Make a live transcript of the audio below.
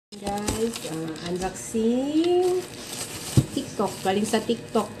Guys, unboxing TikTok, galing sa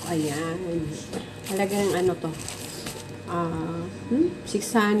TikTok. Ayan, halagang ano to,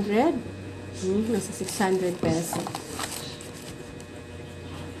 600, nasa 600 peso.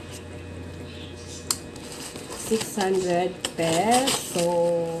 600 peso.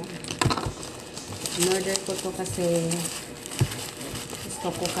 In-order ko to kasi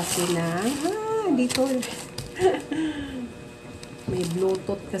gusto ko kasi na dito may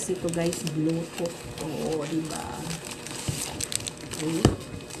Bluetooth kasi to guys, Bluetooth. Oo, diba?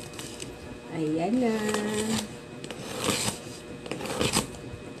 Ayan na.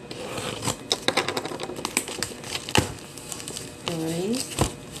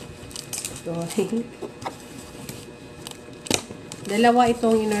 Okay. Dalawa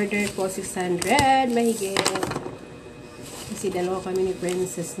itong in-order ko, 600 mahigit. Kasi dalawa kami ni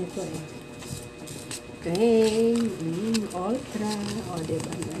Princess nito eh. Okay. Ultra. O, diba?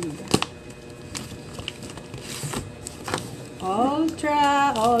 Ganda.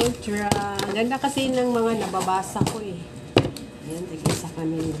 Ultra. Ganda kasi ng mga nababasa ko eh. Ayan, tig-isa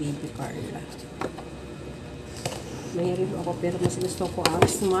kami ni Baby Carla. May review ako pero mas gusto ko ang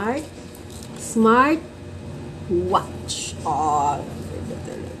smartwatch. Oh, ganda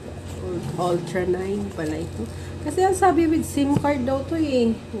talaga. Ultra 9 pala ito. Kasi ang sabi with SIM card daw to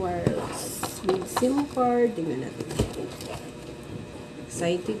eh. Wireless. With SIM card. Tingnan natin.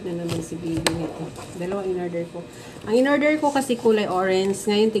 Excited na naman si baby nito. Dalawa in-order ko. Ang in-order ko kasi kulay orange.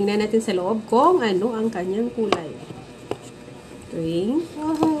 Ngayon tingnan natin sa loob kung ano ang kanyang kulay. Ring.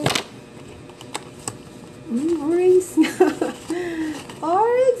 Oh. Orange nga.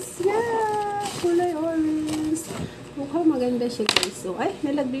 Orange nga. Kulay orange. Mukhang maganda siya guys. So, ay,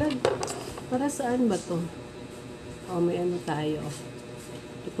 nalaglag. Para saan ba to? Oh, may ano tayo.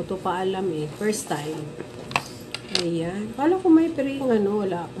 Hindi ko to pa alam eh. First time. Ayan. Kala ko may pering ano.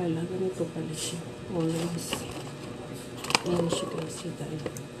 Wala pala. Ganito pala siya. Orange. Ayan siya guys.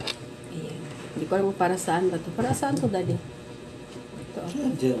 Ayan. Hindi ko alam para saan ba to. Para saan to daddy? Ito.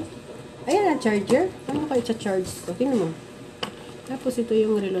 Charger. Ayan na, charger. Ano kayo cha-charge to? Tingnan mo. Tapos ito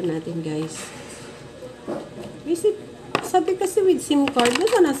yung relo natin guys. Sabi kasi with SIM card.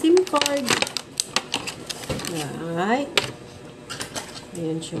 Ito na, SIM card. Right.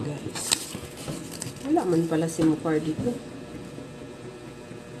 Ayan siya guys. Wala man pala SIM card dito.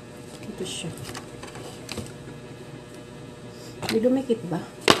 Ito siya. May dumikit ba?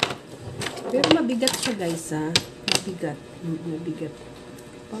 Pero mabigat siya guys ha. Mabigat. Mabigat.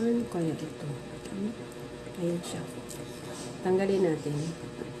 Paano kaya ito? Ayan siya. Tanggalin natin.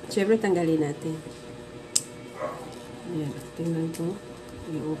 Siyempre tanggalin natin. Ayan. Tingnan ko.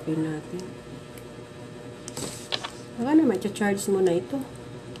 I-open natin. Baka naman, charge mo na ito.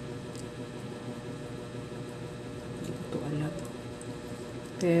 Hindi ko ito alam.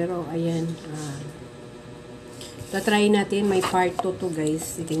 Pero, ayan. Tatry natin. May part 2 to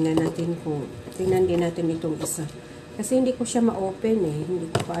guys. Tingnan natin kung, tingnan din natin itong isa. Kasi hindi ko siya ma-open eh. Hindi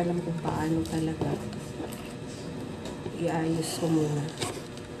ko pa alam kung paano talaga. Iayos ko muna.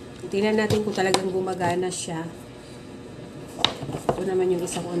 Tingnan natin kung talagang gumagana siya. Ito naman yung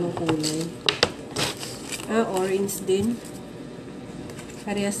isa kung anong kulay. Orange din.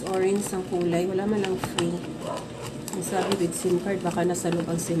 Parehas orange ang kulay. Wala man lang free. Ang sabi with SIM card. Baka nasa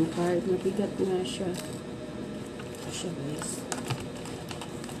loob ang SIM card. Mabigat nga siya. Ito siya guys.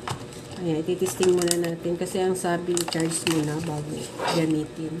 Ayan, ititesting muna natin. Kasi ang sabi, charge muna bago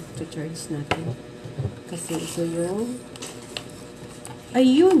gamitin. Ito charge natin. Kasi ito yung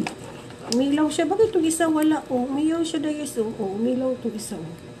ayun! Umilaw siya. Bakit itong isa wala? Oh, umilaw siya guys. Oh, umilaw itong isa.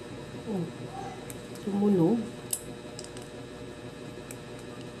 Oh. Tumunog.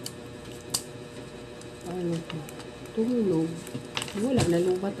 Paano ito? Tumunog. Wala,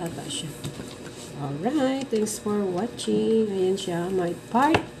 nalubat ata siya. Alright, thanks for watching. Ayan siya, my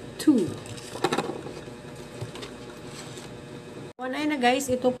part 2. Ayan na guys,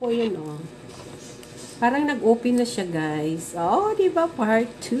 ito po yun oh. Parang nag-open na siya guys. Oh, diba part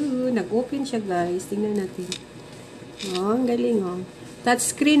 2? Nag-open siya guys. Tingnan natin. Oh, ang galing oh.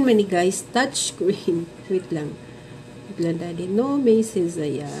 Touchscreen man ni guys. Touchscreen. Wait lang. Wait lang daddy. No message.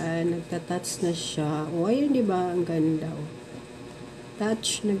 Ayan. Nagta-touch na siya. O, ayun diba? Ang ganda. O.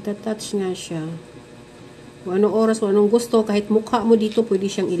 Touch. Nagta-touch nga siya. Kung anong oras, kung anong gusto. Kahit mukha mo dito, pwede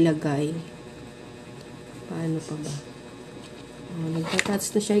siyang ilagay. Paano pa ba? O,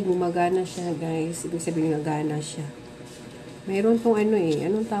 nagta-touch na siya. Gumagana siya guys. Ibig sabihin nagana siya. Mayroon tong ano eh.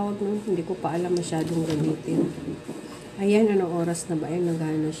 Anong tawag nun? Hindi ko pa alam masyadong gamitin. Ayan, anong oras na ba? Ayan,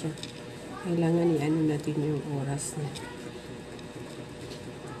 nagana siya. Kailangan i-ano natin yung oras na.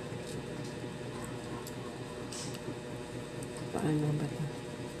 Paano ba ito?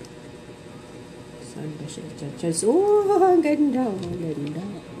 Saan ba siya? Charge. Oh, ang ganda. Oh, ganda.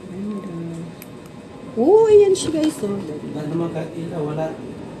 Ganda. Oh, ayan siya guys. Oh, ganda. Wala naman ilaw, wala.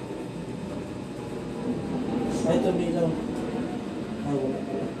 Ay, ito ilaw. Ah, wala.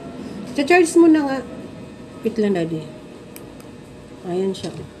 Charge mo na nga. Wait lang, daddy. Ayan siya.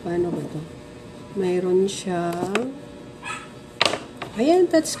 Paano ba to? Mayroon siya. Ayan,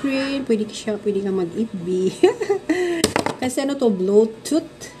 touchscreen. Pwede ka mag-FB. Kasi ano to,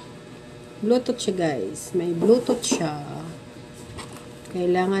 Bluetooth. Bluetooth siya, guys. May Bluetooth siya.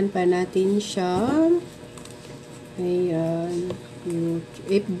 Kailangan pa natin siya. Ayan.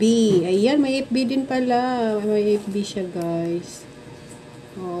 FB. Ayan, may FB din pala. May FB siya, guys.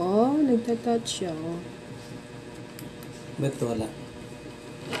 Oo, nagtatouch siya. Oh. Ba't wala?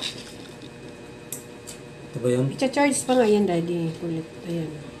 Ito ba yun? I-charge pa nga yan, daddy. Kulit.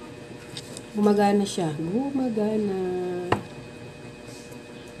 Ayan. Gumagana siya. Gumagana.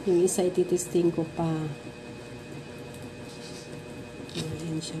 Yung isa ititesting ko pa.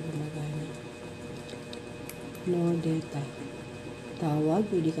 Ayan siya gumagana. No data. Tawag.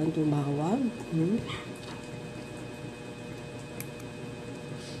 Pwede kang tumawag.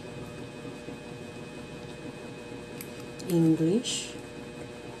 English.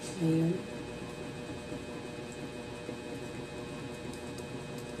 Ayan.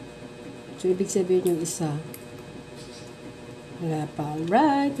 So, ibig sabihin yung isa. Wala pa.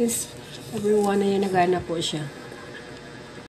 Alright. Everyone na yan, nagana po siya.